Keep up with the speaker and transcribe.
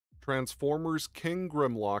Transformers King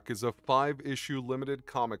Grimlock is a 5-issue limited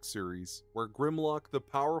comic series where Grimlock, the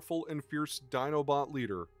powerful and fierce Dinobot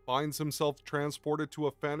leader, finds himself transported to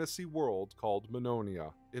a fantasy world called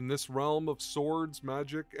Menonia. In this realm of swords,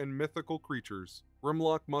 magic, and mythical creatures,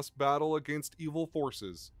 Grimlock must battle against evil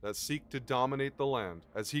forces that seek to dominate the land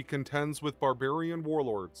as he contends with barbarian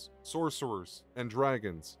warlords, sorcerers, and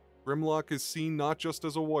dragons. Grimlock is seen not just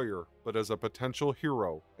as a warrior, but as a potential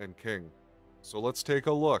hero and king. So let's take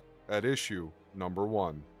a look at issue number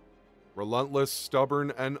 1. Relentless,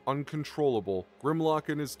 stubborn, and uncontrollable, Grimlock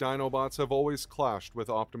and his Dinobots have always clashed with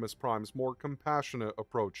Optimus Prime's more compassionate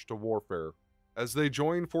approach to warfare. As they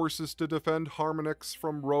join forces to defend Harmonix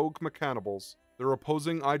from rogue Mechanibals, their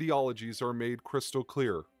opposing ideologies are made crystal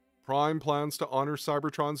clear. Prime plans to honor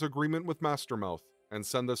Cybertron's agreement with Mastermouth and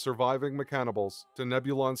send the surviving Mechanibals to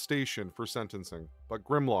Nebulon Station for sentencing, but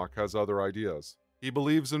Grimlock has other ideas. He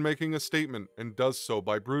believes in making a statement and does so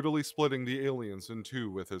by brutally splitting the aliens in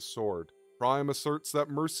two with his sword. Prime asserts that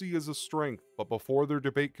mercy is a strength, but before their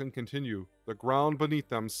debate can continue, the ground beneath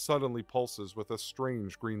them suddenly pulses with a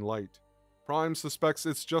strange green light. Prime suspects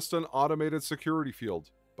it's just an automated security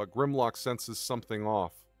field, but Grimlock senses something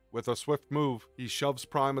off. With a swift move, he shoves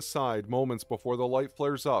Prime aside moments before the light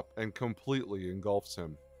flares up and completely engulfs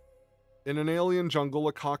him. In an alien jungle,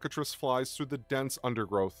 a cockatrice flies through the dense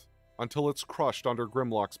undergrowth, until it's crushed under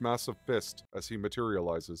Grimlock's massive fist as he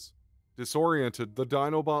materializes. Disoriented, the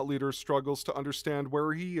Dinobot leader struggles to understand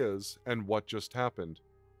where he is and what just happened.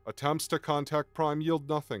 Attempts to contact Prime yield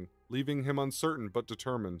nothing, leaving him uncertain but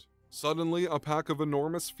determined. Suddenly, a pack of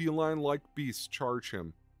enormous feline-like beasts charge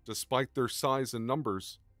him. Despite their size and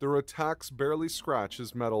numbers, their attacks barely scratch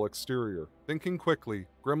his metal exterior. Thinking quickly,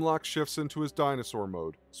 Grimlock shifts into his dinosaur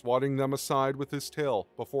mode, swatting them aside with his tail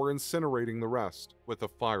before incinerating the rest with a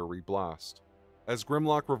fiery blast. As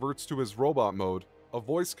Grimlock reverts to his robot mode, a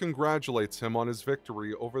voice congratulates him on his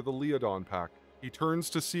victory over the Leodon Pack. He turns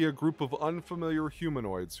to see a group of unfamiliar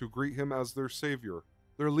humanoids who greet him as their savior.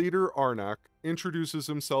 Their leader, Arnak, introduces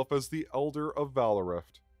himself as the Elder of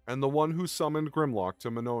Valerift, and the one who summoned Grimlock to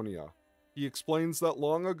Menonia. He explains that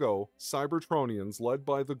long ago, cybertronians led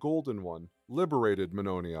by the Golden One liberated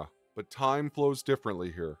Menonia, but time flows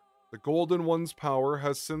differently here. The Golden One's power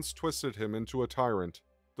has since twisted him into a tyrant.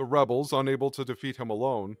 The rebels, unable to defeat him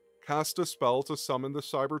alone, cast a spell to summon the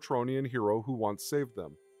Cybertronian hero who once saved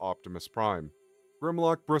them, Optimus Prime.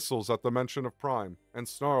 Grimlock bristles at the mention of Prime and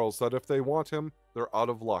snarls that if they want him, they're out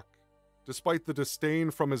of luck. Despite the disdain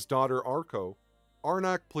from his daughter Arko,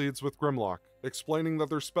 Arnak pleads with Grimlock, explaining that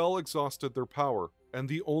their spell exhausted their power, and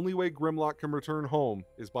the only way Grimlock can return home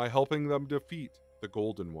is by helping them defeat the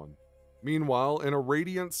Golden One. Meanwhile, in a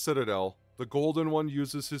radiant citadel, the Golden One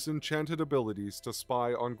uses his enchanted abilities to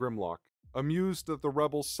spy on Grimlock. Amused that the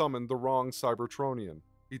rebels summoned the wrong Cybertronian,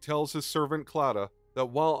 he tells his servant Clada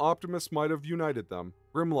that while Optimus might have united them,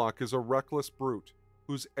 Grimlock is a reckless brute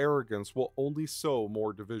whose arrogance will only sow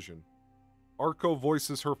more division. Arko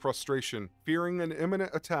voices her frustration, fearing an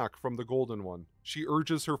imminent attack from the Golden One. She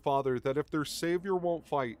urges her father that if their savior won't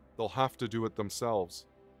fight, they'll have to do it themselves.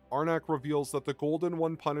 Arnak reveals that the Golden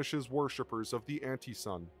One punishes worshippers of the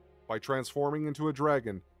Anti-Sun by transforming into a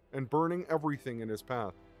dragon and burning everything in his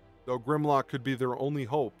path. Though Grimlock could be their only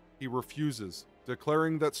hope, he refuses,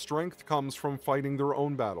 declaring that strength comes from fighting their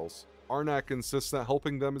own battles. Arnak insists that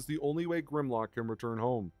helping them is the only way Grimlock can return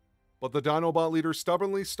home. But the Dinobot leader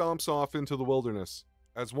stubbornly stomps off into the wilderness,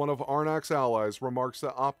 as one of Arnak's allies remarks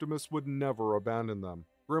that Optimus would never abandon them.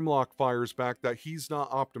 Grimlock fires back that he's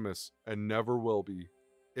not Optimus, and never will be.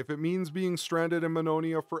 If it means being stranded in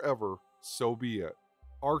Menonia forever, so be it.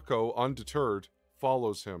 Arko, undeterred,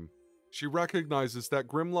 follows him. She recognizes that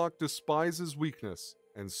Grimlock despises weakness,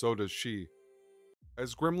 and so does she.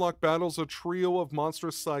 As Grimlock battles a trio of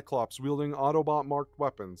monstrous Cyclops wielding Autobot-marked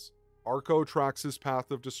weapons, Arko tracks his path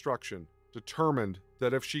of destruction, determined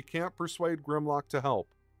that if she can't persuade Grimlock to help,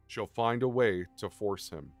 she'll find a way to force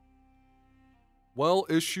him. Well,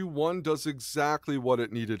 issue 1 does exactly what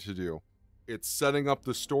it needed to do. It's setting up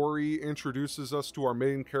the story, introduces us to our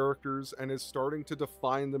main characters, and is starting to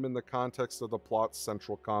define them in the context of the plot's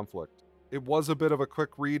central conflict. It was a bit of a quick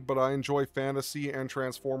read, but I enjoy fantasy and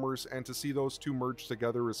Transformers, and to see those two merged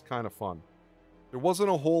together is kind of fun. There wasn't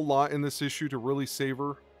a whole lot in this issue to really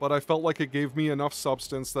savor, but I felt like it gave me enough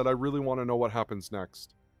substance that I really want to know what happens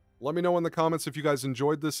next. Let me know in the comments if you guys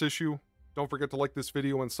enjoyed this issue. Don't forget to like this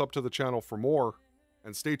video and sub to the channel for more.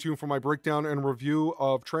 And stay tuned for my breakdown and review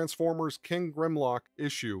of Transformers King Grimlock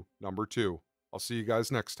issue number 2. I'll see you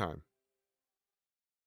guys next time.